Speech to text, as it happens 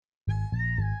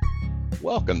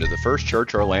Welcome to the First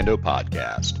Church Orlando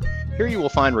podcast. Here you will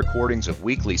find recordings of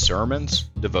weekly sermons,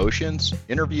 devotions,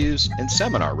 interviews, and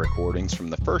seminar recordings from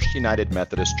the First United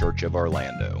Methodist Church of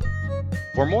Orlando.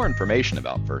 For more information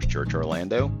about First Church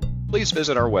Orlando, please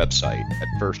visit our website at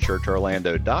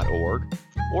firstchurchorlando.org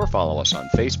or follow us on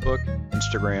Facebook,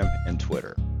 Instagram, and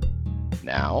Twitter.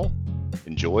 Now,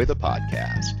 enjoy the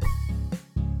podcast.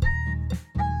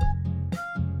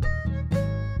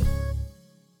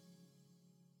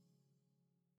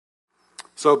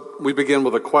 So we begin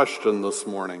with a question this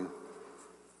morning.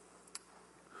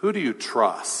 Who do you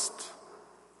trust?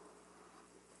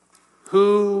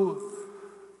 Who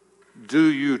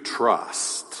do you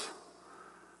trust?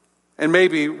 And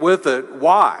maybe with it,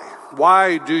 why?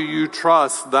 Why do you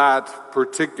trust that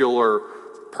particular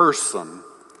person?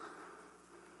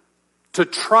 To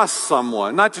trust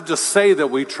someone, not to just say that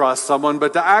we trust someone,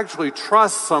 but to actually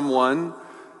trust someone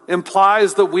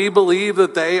implies that we believe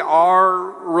that they are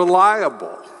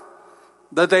reliable,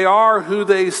 that they are who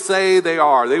they say they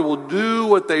are. They will do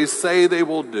what they say they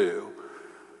will do.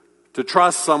 To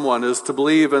trust someone is to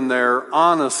believe in their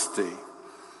honesty,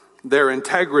 their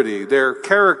integrity, their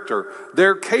character,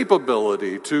 their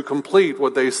capability to complete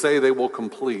what they say they will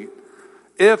complete.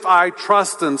 If I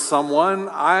trust in someone,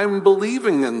 I'm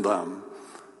believing in them.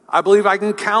 I believe I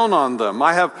can count on them.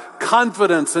 I have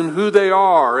confidence in who they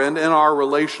are and in our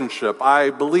relationship. I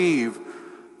believe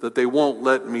that they won't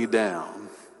let me down.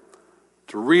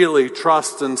 To really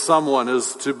trust in someone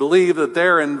is to believe that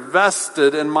they're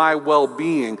invested in my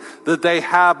well-being, that they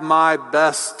have my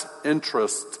best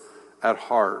interest at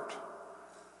heart.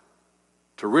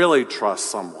 To really trust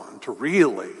someone,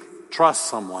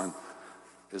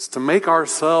 is to make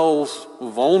ourselves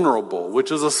vulnerable,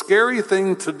 which is a scary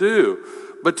thing to do.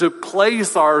 But to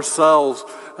place ourselves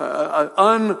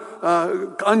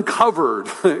uncovered,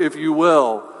 if you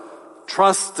will,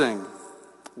 trusting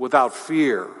without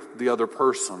fear the other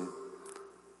person.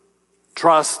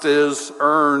 Trust is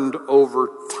earned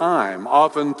over time,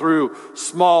 often through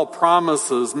small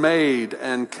promises made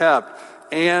and kept.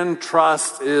 And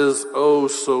trust is oh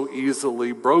so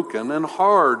easily broken and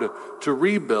hard to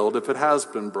rebuild if it has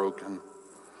been broken.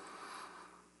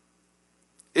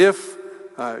 If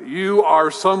you are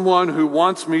someone who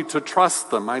wants me to trust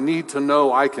them, I need to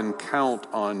know I can count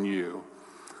on you.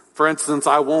 For instance,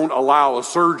 I won't allow a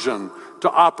surgeon to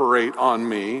operate on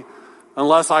me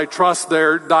unless I trust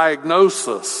their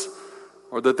diagnosis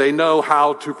or that they know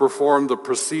how to perform the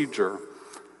procedure.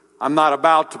 I'm not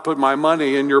about to put my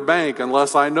money in your bank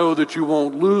unless I know that you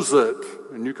won't lose it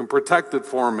and you can protect it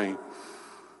for me.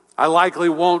 I likely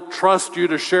won't trust you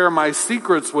to share my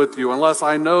secrets with you unless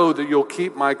I know that you'll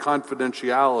keep my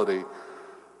confidentiality.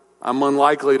 I'm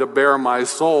unlikely to bare my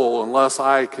soul unless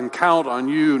I can count on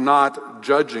you not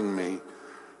judging me.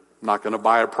 I'm not going to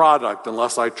buy a product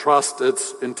unless I trust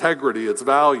its integrity, its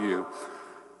value.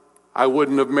 I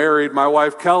wouldn't have married my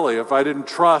wife Kelly if I didn't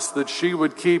trust that she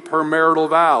would keep her marital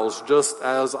vows just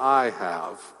as I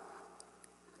have.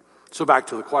 So back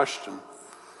to the question.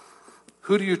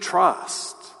 Who do you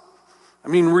trust? I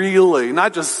mean, really,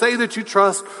 not just say that you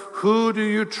trust. Who do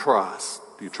you trust?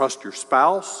 Do you trust your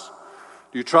spouse?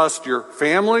 Do you trust your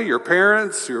family, your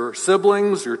parents, your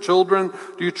siblings, your children?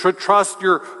 Do you trust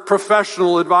your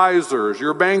professional advisors,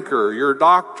 your banker, your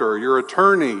doctor, your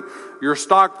attorney, your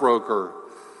stockbroker,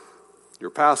 your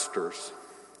pastors?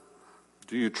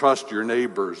 Do you trust your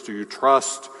neighbors? Do you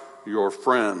trust your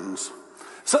friends?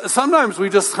 Sometimes we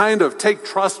just kind of take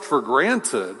trust for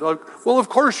granted. Like, well, of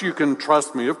course you can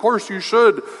trust me. Of course you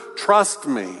should trust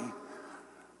me.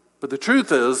 But the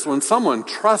truth is, when someone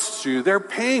trusts you, they're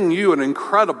paying you an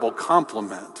incredible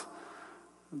compliment.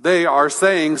 They are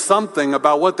saying something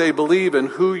about what they believe in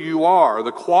who you are,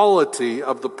 the quality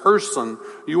of the person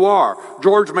you are.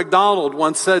 George MacDonald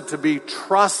once said to be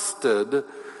trusted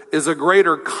is a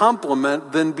greater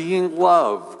compliment than being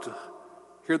loved.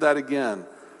 Hear that again.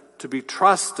 To be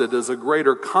trusted is a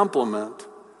greater compliment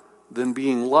than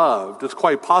being loved. It's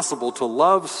quite possible to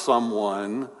love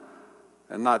someone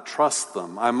and not trust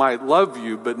them. I might love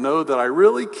you, but know that I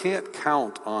really can't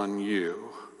count on you.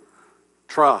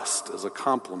 Trust is a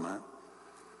compliment.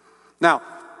 Now,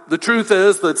 the truth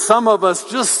is that some of us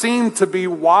just seem to be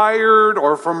wired,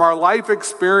 or from our life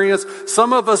experience,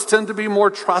 some of us tend to be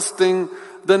more trusting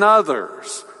than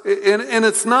others. And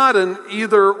it's not an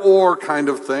either or kind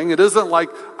of thing. It isn't like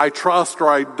I trust or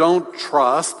I don't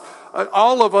trust.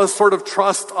 All of us sort of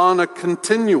trust on a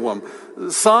continuum.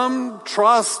 Some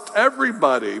trust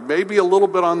everybody, maybe a little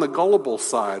bit on the gullible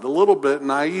side, a little bit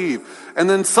naive. And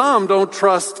then some don't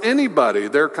trust anybody.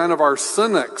 They're kind of our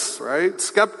cynics, right?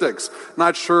 Skeptics,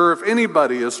 not sure if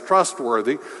anybody is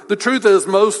trustworthy. The truth is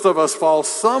most of us fall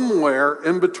somewhere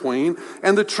in between.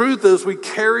 And the truth is we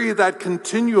carry that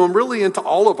continuum really into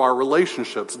all of our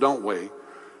relationships, don't we?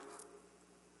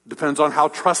 Depends on how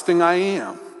trusting I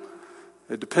am.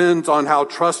 It depends on how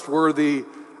trustworthy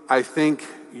I think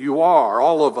you are.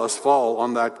 All of us fall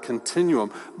on that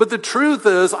continuum. But the truth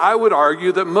is, I would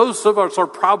argue that most of us are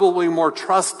probably more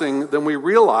trusting than we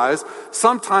realize,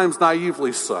 sometimes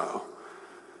naively so.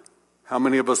 How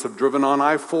many of us have driven on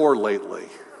I-4 lately?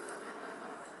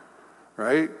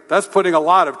 Right? That's putting a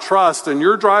lot of trust in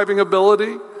your driving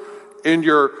ability, in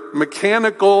your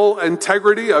mechanical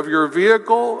integrity of your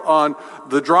vehicle, on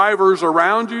the drivers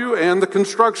around you, and the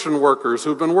construction workers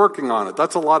who've been working on it.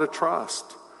 That's a lot of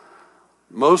trust.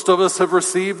 Most of us have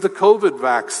received the COVID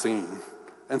vaccine,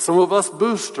 and some of us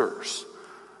boosters.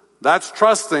 That's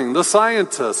trusting the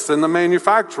scientists and the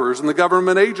manufacturers and the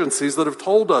government agencies that have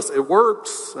told us it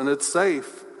works and it's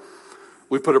safe.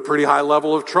 We put a pretty high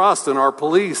level of trust in our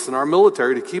police and our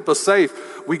military to keep us safe.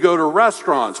 We go to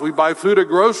restaurants. We buy food at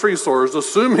grocery stores,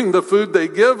 assuming the food they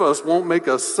give us won't make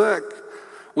us sick.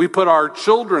 We put our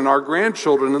children, our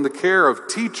grandchildren in the care of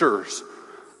teachers,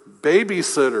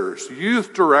 babysitters,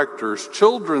 youth directors,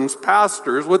 children's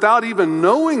pastors, without even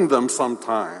knowing them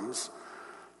sometimes,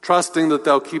 trusting that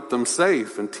they'll keep them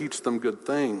safe and teach them good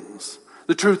things.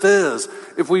 The truth is,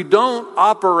 if we don't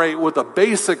operate with a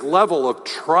basic level of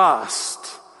trust,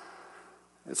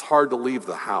 it's hard to leave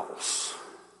the house.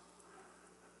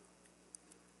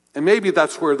 And maybe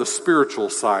that's where the spiritual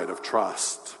side of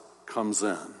trust comes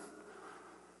in.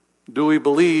 Do we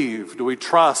believe, do we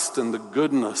trust in the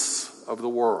goodness of the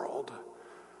world?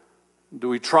 Do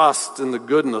we trust in the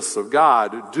goodness of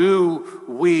God? Do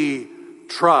we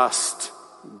trust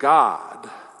God?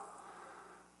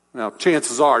 Now,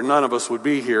 chances are none of us would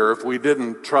be here if we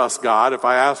didn't trust God. If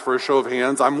I asked for a show of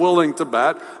hands, I'm willing to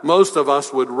bet most of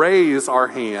us would raise our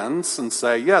hands and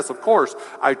say, yes, of course,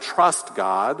 I trust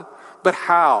God. But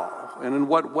how and in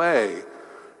what way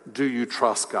do you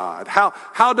trust God?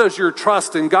 How does your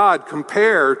trust in God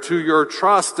compare to your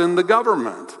trust in the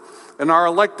government and our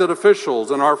elected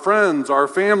officials and our friends, our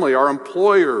family, our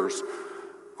employers,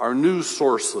 our news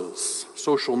sources,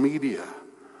 social media,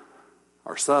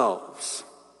 ourselves?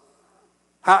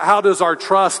 How does our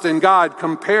trust in God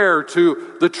compare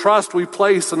to the trust we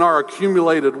place in our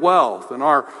accumulated wealth, in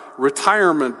our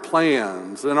retirement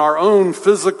plans, in our own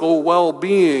physical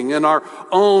well-being, in our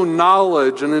own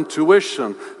knowledge and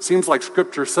intuition? It seems like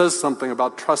Scripture says something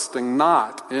about trusting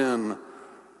not in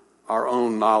our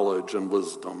own knowledge and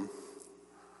wisdom.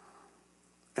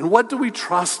 And what do we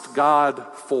trust God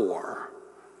for?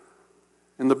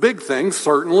 And the big things,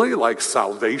 certainly, like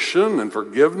salvation and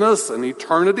forgiveness and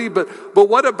eternity, but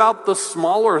what about the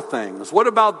smaller things? What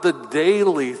about the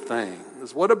daily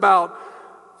things? What about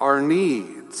our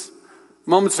needs?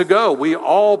 Moments ago, we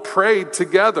all prayed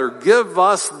together, give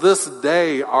us this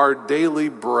day our daily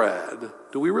bread.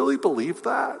 Do we really believe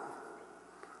that?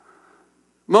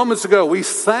 Moments ago, we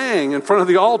sang in front of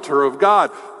the altar of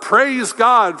God, praise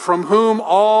God from whom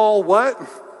all what?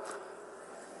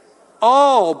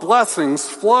 All blessings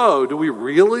flow. Do we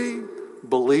really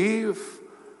believe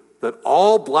that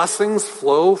all blessings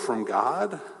flow from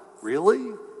God?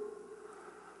 Really?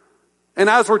 And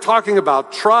as we're talking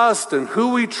about trust and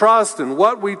who we trust and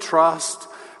what we trust,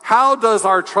 how does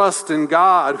our trust in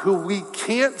God, who we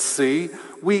can't see,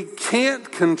 we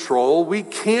can't control, we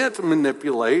can't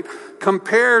manipulate,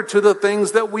 compare to the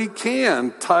things that we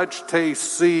can touch,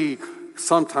 taste, see,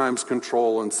 sometimes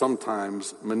control, and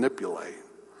sometimes manipulate?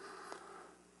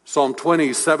 Psalm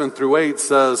 20:7-8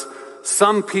 says,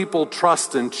 some people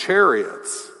trust in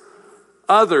chariots,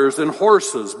 others in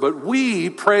horses, but we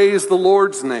praise the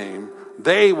Lord's name.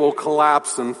 They will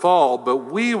collapse and fall, but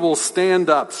we will stand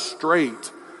up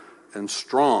straight and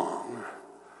strong.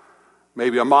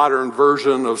 Maybe a modern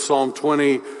version of Psalm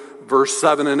 20, verse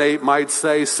 7 and 8 might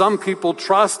say, some people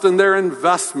trust in their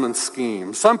investment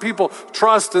scheme. Some people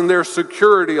trust in their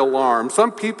security alarm.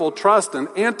 Some people trust in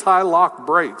anti-lock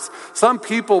brakes. Some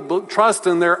people trust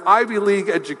in their Ivy League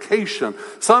education.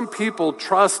 Some people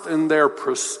trust in their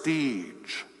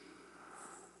prestige.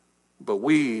 But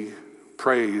we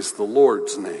praise the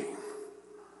Lord's name.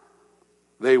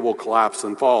 They will collapse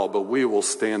and fall, but we will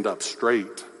stand up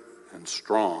straight and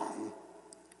strong.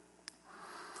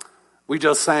 We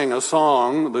just sang a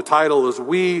song. The title is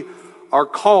We are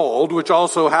called, which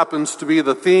also happens to be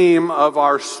the theme of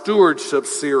our stewardship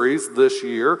series this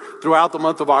year. Throughout the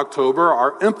month of October,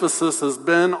 our emphasis has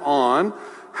been on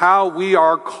how we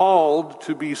are called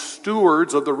to be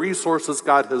stewards of the resources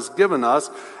God has given us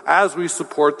as we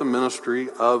support the ministry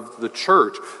of the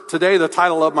church. Today, the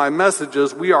title of my message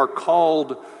is, We Are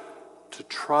Called to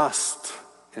Trust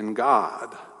in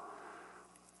God.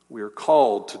 We are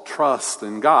called to trust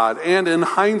in God. And in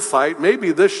hindsight,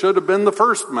 maybe this should have been the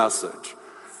first message.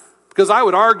 Because I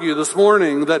would argue this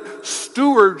morning that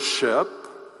stewardship,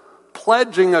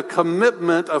 pledging a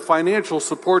commitment of financial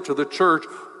support to the church,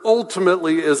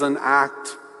 ultimately is an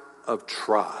act of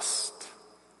trust.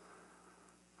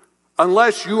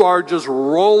 Unless you are just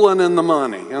rolling in the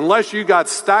money, unless you got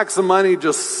stacks of money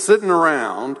just sitting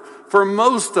around, for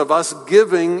most of us,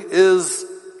 giving is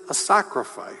a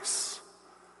sacrifice.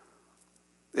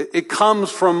 It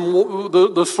comes from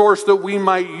the source that we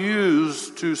might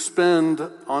use to spend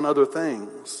on other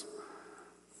things.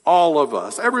 All of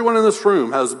us, everyone in this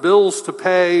room has bills to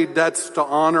pay, debts to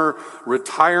honor,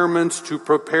 retirements to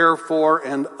prepare for,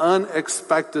 and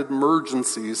unexpected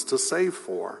emergencies to save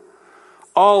for.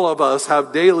 All of us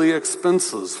have daily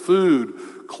expenses, food,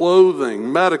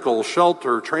 clothing, medical,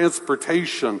 shelter,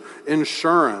 transportation,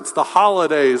 insurance. The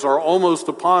holidays are almost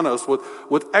upon us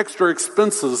with extra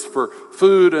expenses for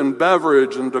food and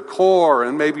beverage and decor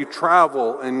and maybe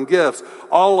travel and gifts.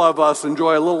 All of us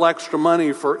enjoy a little extra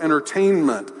money for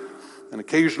entertainment, an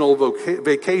occasional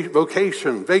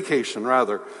vacation,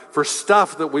 for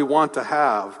stuff that we want to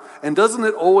have. And doesn't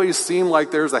it always seem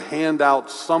like there's a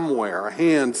handout somewhere, a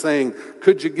hand saying,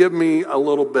 could you give me a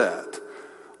little bit?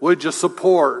 Would you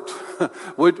support?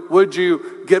 Would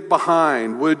you get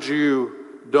behind? Would you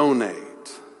donate?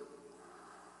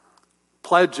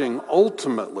 Pledging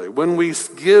ultimately, when we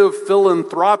give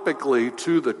philanthropically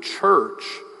to the church,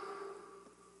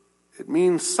 it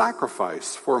means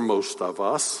sacrifice for most of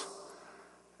us.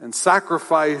 And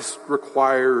sacrifice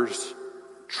requires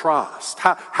trust.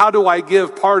 How do I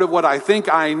give part of what I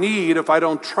think I need if I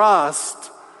don't trust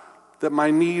that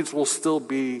my needs will still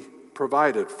be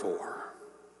provided for?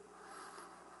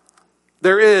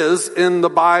 There is in the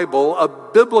Bible a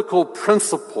biblical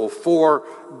principle for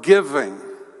giving,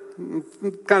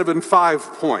 kind of in 5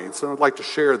 points, and I'd like to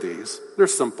share these. They're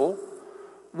simple.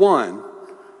 1,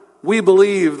 we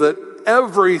believe that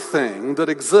everything that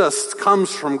exists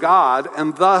comes from God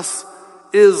and thus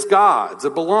is God's.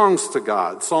 It belongs to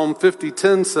God. Psalm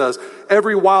 50:10 says,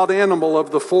 every wild animal of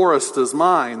the forest is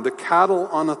mine, the cattle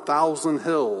on 1,000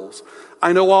 hills.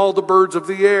 I know all the birds of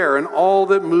the air, and all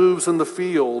that moves in the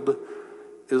field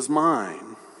is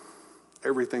mine.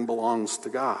 Everything belongs to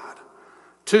God.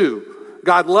 2,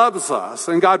 God loves us,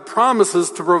 and God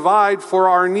promises to provide for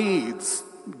our needs.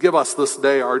 Give us this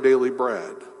day our daily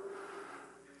bread.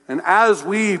 And as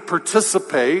we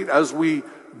participate, as we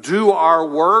do our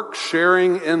work,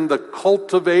 sharing in the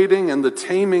cultivating and the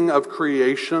taming of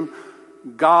creation,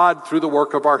 God, through the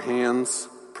work of our hands,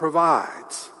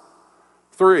 provides.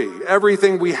 3,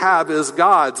 everything we have is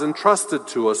God's, entrusted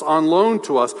to us, on loan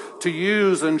to us, to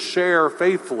use and share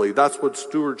faithfully. That's what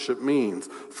stewardship means.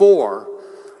 4,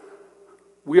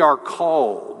 we are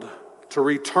called to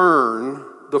return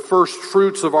the first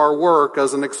fruits of our work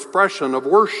as an expression of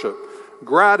worship,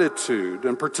 gratitude,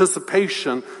 and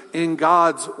participation in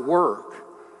God's work,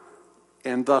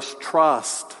 and thus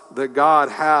trust that God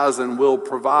has and will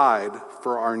provide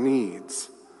for our needs.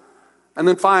 And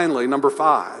then finally, number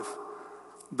 5,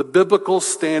 the biblical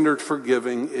standard for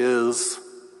giving is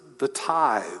the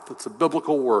tithe. It's a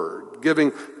biblical word,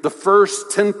 giving the first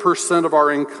 10% of our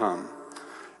income.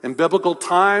 In biblical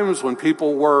times, when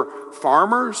people were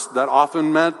farmers, that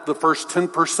often meant the first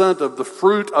 10% of the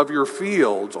fruit of your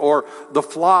fields or the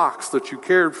flocks that you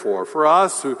cared for. For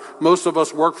us, most of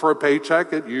us work for a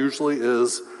paycheck, it usually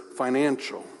is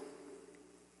financial.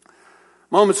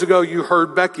 Moments ago, you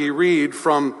heard Becky read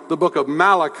from the book of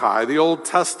Malachi, the Old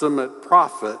Testament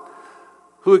prophet,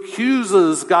 who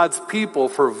accuses God's people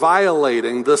for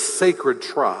violating this sacred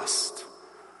trust.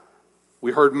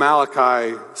 We heard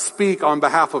Malachi speak on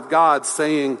behalf of God,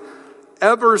 saying,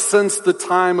 ever since the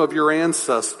time of your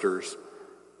ancestors,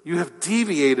 you have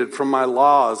deviated from my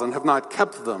laws and have not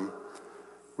kept them.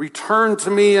 Return to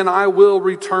me and I will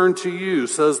return to you,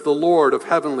 says the Lord of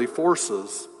heavenly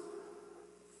forces.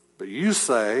 But you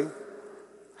say,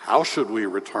 how should we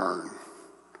return?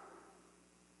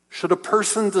 Should a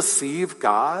person deceive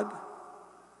God?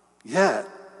 Yet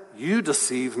you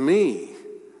deceive me.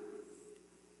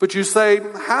 But you say,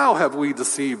 how have we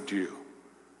deceived you?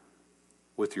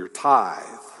 With your tithe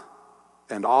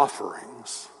and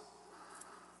offerings.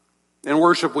 In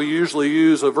worship, we usually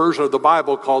use a version of the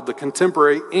Bible called the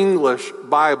Contemporary English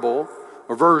Bible,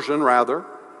 or version rather.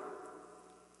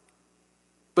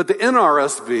 But the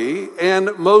NRSV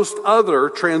and most other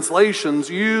translations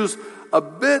use a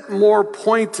bit more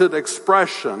pointed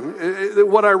expression.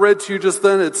 What I read to you just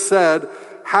then, it said,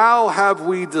 "How have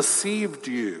we deceived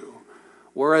you?"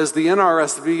 Whereas the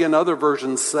NRSV and other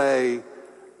versions say,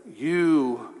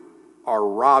 "You are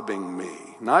robbing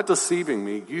me." Not deceiving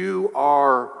me, you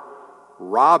are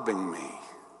robbing me.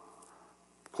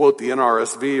 Quote the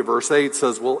NRSV, verse 8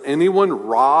 says, "Will anyone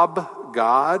rob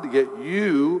God? Yet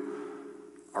you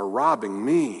are robbing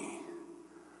me."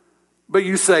 But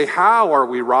you say, "How are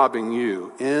we robbing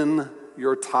you?" In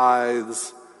your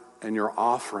tithes and your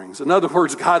offerings. In other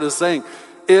words, God is saying,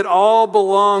 it all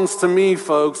belongs to me,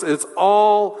 folks. It's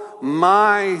all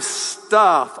my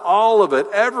stuff, all of it.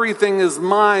 Everything is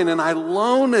mine, and I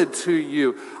loan it to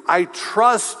you. I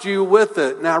trust you with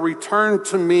it. Now return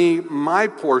to me my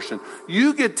portion.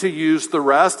 You get to use the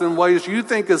rest in ways you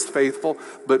think is faithful,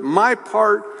 but my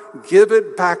part, give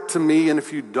it back to me, and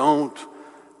if you don't,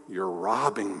 you're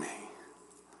robbing me.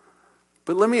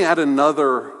 But let me add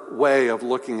another way of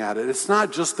looking at it. It's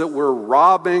not just that we're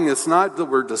robbing, it's not that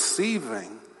we're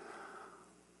deceiving.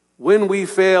 When we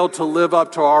fail to live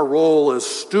up to our role as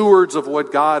stewards of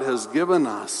what God has given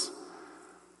us,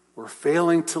 we're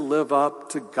failing to live up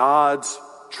to God's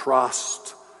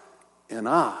trust in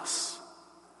us.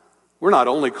 We're not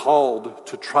only called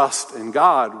to trust in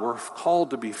God, we're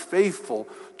called to be faithful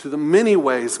to the many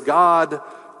ways God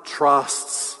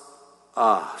trusts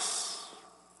us.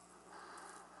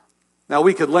 Now,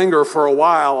 we could linger for a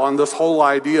while on this whole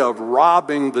idea of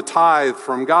robbing the tithe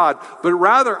from God, but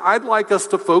rather I'd like us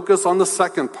to focus on the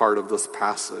second part of this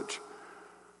passage,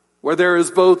 where there is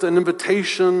both an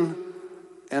invitation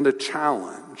and a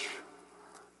challenge.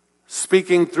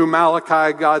 Speaking through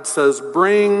Malachi, God says,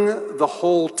 "Bring the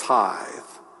whole tithe,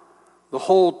 the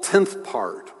whole 10th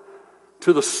part,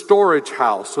 to the storage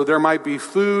house, so there might be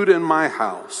food in my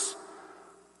house.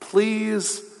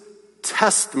 Please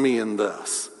test me in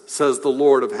this, says the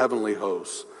Lord of heavenly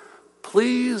hosts.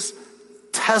 Please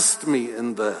test me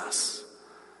in this.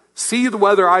 See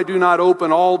whether I do not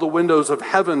open all the windows of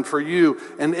heaven for you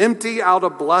and empty out a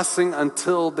blessing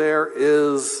until there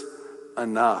is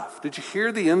enough." Did you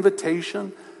hear the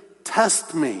invitation?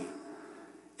 Test me.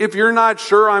 If you're not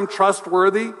sure I'm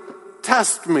trustworthy,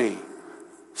 test me.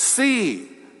 See.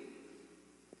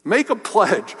 Make a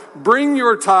pledge. Bring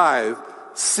your tithe.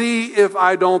 See if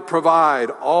I don't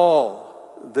provide all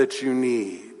that you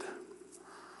need.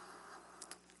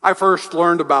 I first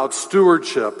learned about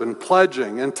stewardship and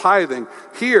pledging and tithing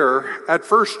here at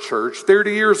First Church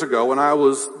 30 years ago when I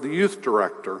was the youth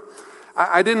director.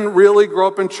 I didn't really grow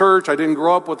up in church. I didn't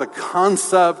grow up with a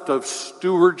concept of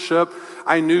stewardship.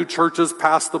 I knew churches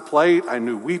passed the plate. I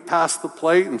knew we passed the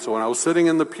plate. And so when I was sitting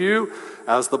in the pew,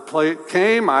 as the plate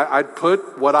came, I'd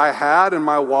put what I had in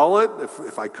my wallet,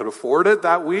 if I could afford it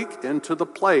that week, into the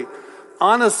plate.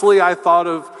 Honestly, I thought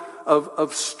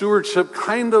of stewardship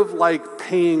kind of like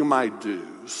paying my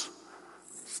dues.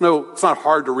 It's not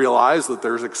hard to realize that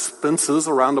there's expenses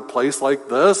around a place like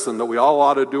this and that we all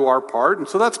ought to do our part. And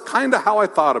so that's kind of how I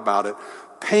thought about it,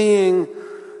 paying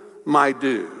my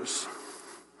dues.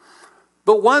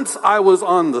 But once I was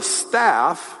on the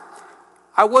staff,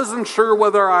 I wasn't sure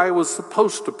whether I was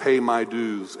supposed to pay my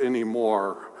dues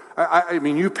anymore. I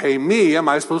mean, you pay me. Am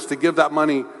I supposed to give that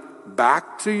money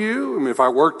back to you? I mean, if I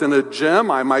worked in a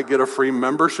gym, I might get a free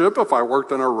membership. If I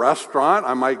worked in a restaurant,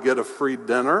 I might get a free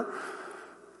dinner.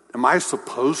 Am I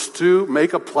supposed to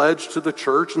make a pledge to the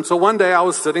church? And so one day I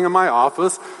was sitting in my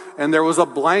office and there was a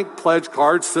blank pledge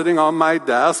card sitting on my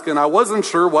desk, and I wasn't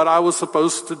sure what I was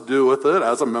supposed to do with it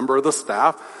as a member of the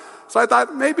staff. So I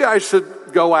thought maybe I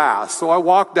should go ask. So I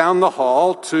walked down the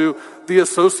hall to the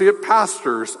associate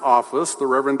pastor's office, the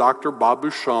Reverend Dr. Bob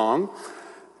Bouchon,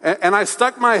 and I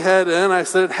stuck my head in. I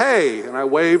said, "Hey," and I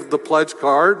waved the pledge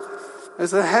card. I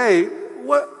said, "Hey,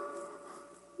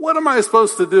 what am I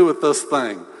supposed to do with this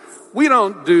thing? We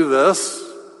don't do this,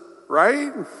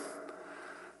 right?"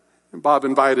 And Bob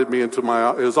invited me into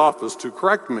his office to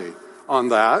correct me on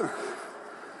that.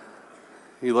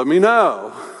 He let me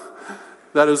know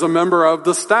that as a member of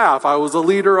the staff, I was a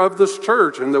leader of this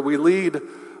church and that we lead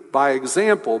by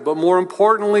example. But more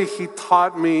importantly, he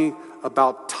taught me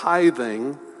about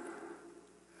tithing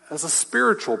as a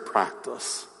spiritual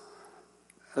practice,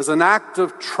 as an act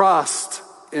of trust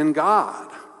in God.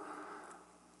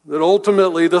 That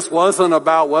ultimately this wasn't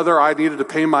about whether I needed to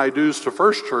pay my dues to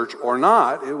First Church or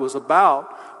not. It was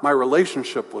about my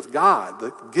relationship with God.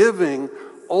 That giving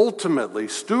ultimately,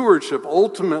 stewardship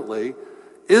ultimately,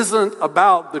 isn't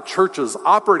about the church's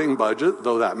operating budget,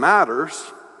 though that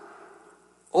matters.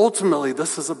 Ultimately,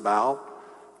 this is about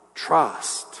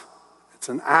trust. It's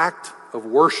an act of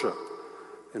worship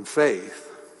and faith.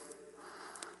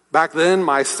 Back then,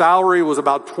 my salary was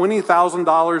about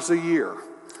 $20,000 a year.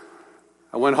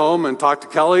 I went home and talked to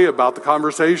Kelly about the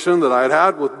conversation that I had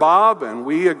had with Bob, and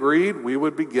we agreed we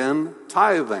would begin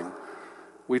tithing.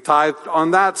 We tithed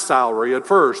on that salary at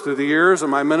first. Through the years of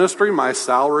my ministry, my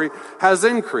salary has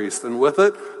increased, and with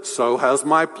it, so has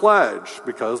my pledge,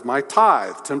 because my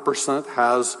tithe, 10%,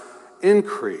 has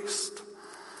increased.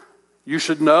 You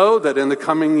should know that in the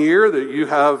coming year that you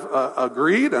have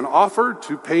agreed and offered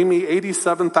to pay me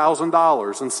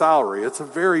 $87,000 in salary. It's a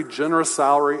very generous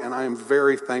salary, and I am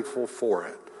very thankful for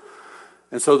it.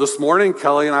 And so this morning,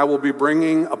 Kelly and I will be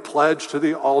bringing a pledge to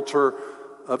the altar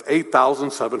of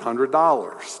 $8,700,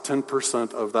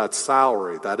 10% of that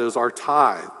salary. That is our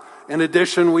tithe. In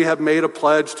addition, we have made a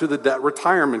pledge to the debt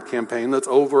retirement campaign that's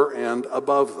over and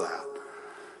above that.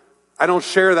 I don't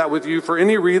share that with you for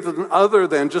any reason other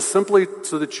than just simply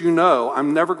so that you know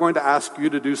I'm never going to ask you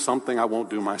to do something I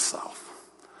won't do myself.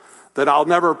 That I'll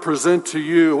never present to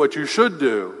you what you should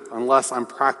do unless I'm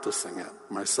practicing it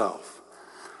myself.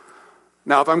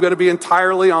 Now, if I'm going to be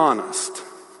entirely honest,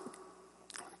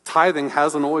 tithing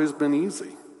hasn't always been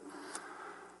easy.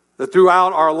 That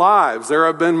throughout our lives, there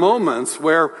have been moments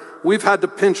where we've had to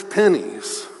pinch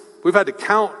pennies. We've had to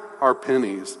count our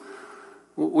pennies.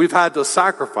 We've had to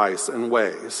sacrifice in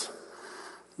ways.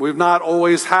 We've not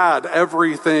always had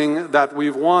everything that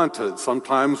we've wanted.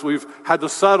 Sometimes we've had to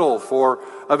settle for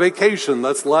a vacation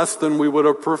that's less than we would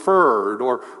have preferred,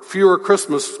 or fewer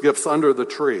Christmas gifts under the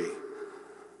tree.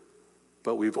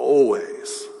 But we've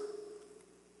always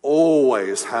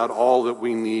had all that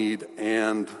we need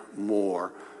and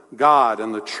more. God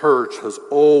and the church has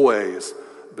always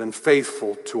been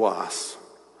faithful to us.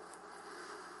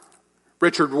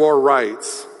 Richard Rohr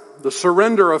writes, "The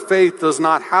surrender of faith does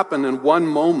not happen in one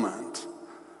moment,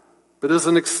 but is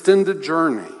an extended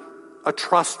journey, a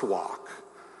trust walk,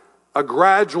 a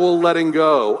gradual letting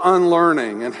go,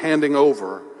 unlearning, and handing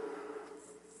over.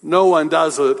 No one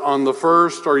does it on the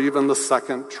first or even the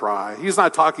second try." He's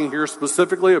not talking here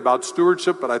specifically about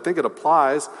stewardship, but I think it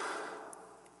applies.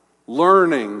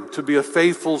 Learning to be a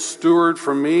faithful steward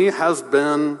for me has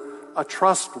been a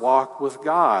trust walk with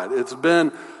God. It's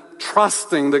been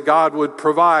trusting that God would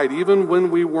provide even when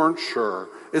we weren't sure.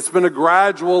 It's been a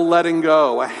gradual letting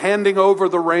go, a handing over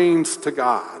the reins to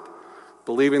God,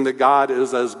 believing that God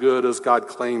is as good as God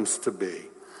claims to be.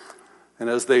 And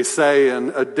as they say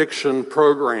in addiction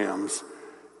programs,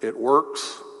 it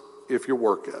works if you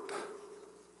work it.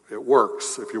 It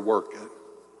works if you work it.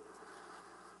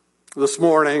 This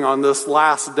morning, on this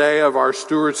last day of our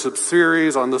stewardship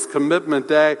series, on this commitment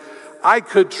day, I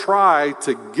could try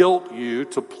to guilt you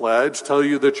to pledge, tell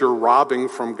you that you're robbing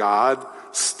from God,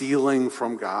 stealing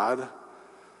from God.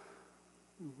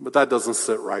 But that doesn't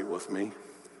sit right with me.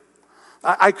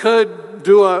 I could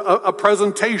do a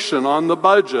presentation on the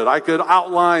budget. I could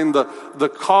outline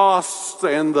the costs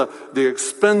and the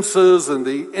expenses and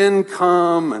the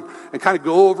income and kind of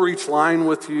go over each line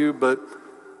with you, but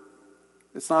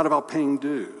it's not about paying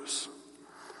dues.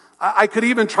 I could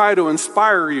even try to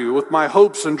inspire you with my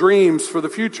hopes and dreams for the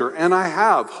future, and I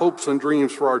have hopes and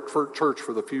dreams for our church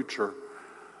for the future.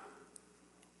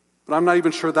 But I'm not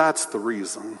even sure that's the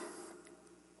reason.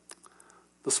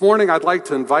 This morning, I'd like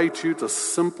to invite you to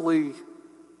simply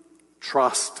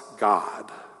trust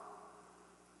God.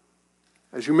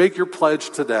 As you make your pledge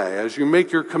today, as you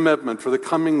make your commitment for the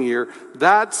coming year,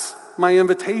 that's my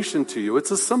invitation to you.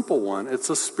 It's a simple one. It's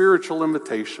a spiritual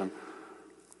invitation.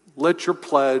 Let your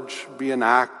pledge be an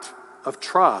act of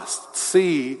trust.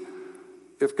 See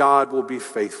if God will be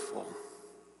faithful.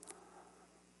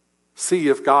 See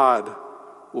if God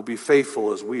will be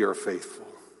faithful as we are faithful.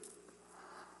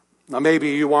 Now, maybe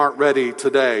you aren't ready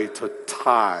today to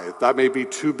tithe. That may be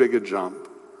too big a jump.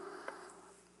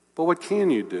 But what can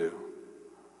you do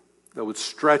that would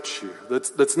stretch you?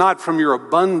 That's not from your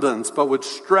abundance, but would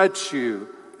stretch you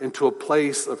into a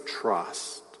place of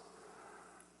trust.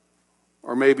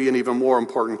 Or maybe an even more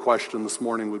important question this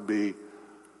morning would be,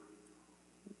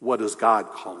 what is God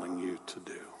calling you to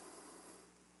do?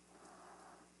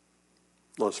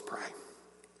 Let's pray.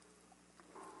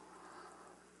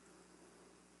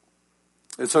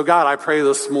 And so, God, I pray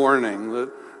this morning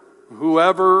that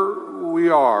whoever we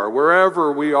are,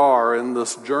 wherever we are in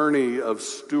this journey of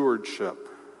stewardship,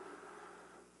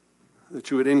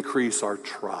 that you would increase our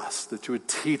trust, that you would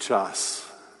teach us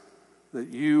that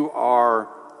you are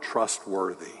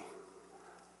trustworthy,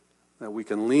 that we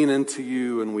can lean into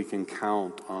you and we can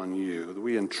count on you, that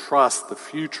we entrust the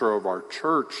future of our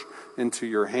church into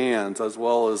your hands, as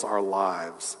well as our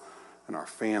lives and our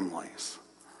families.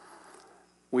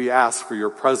 We ask for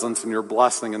your presence and your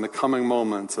blessing in the coming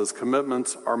moments as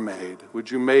commitments are made.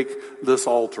 Would you make this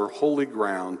altar holy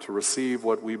ground to receive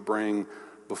what we bring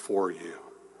before you?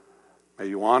 May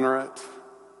you honor it.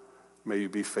 May you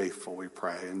be faithful, we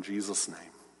pray. In Jesus' name,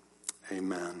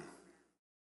 amen.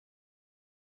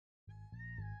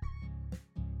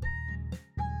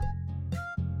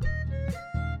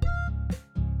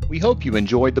 We hope you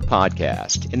enjoyed the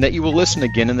podcast and that you will listen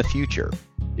again in the future.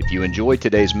 If you enjoyed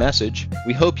today's message,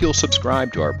 we hope you'll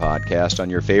subscribe to our podcast on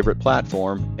your favorite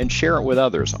platform and share it with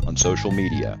others on social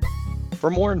media. For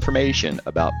more information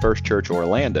about First Church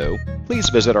Orlando, please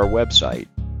visit our website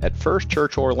at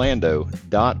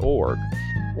firstchurchorlando.org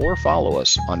or follow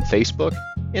us on Facebook,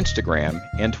 Instagram,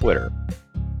 and Twitter.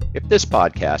 If this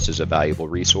podcast is a valuable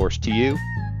resource to you,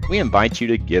 we invite you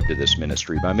to give to this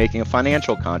ministry by making a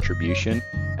financial contribution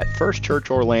at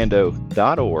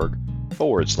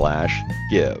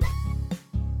firstchurchorlando.org/give.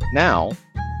 Now,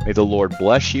 may the Lord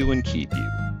bless you and keep you.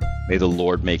 May the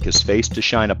Lord make his face to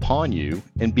shine upon you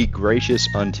and be gracious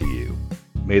unto you.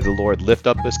 May the Lord lift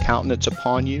up his countenance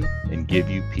upon you and give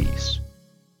you peace.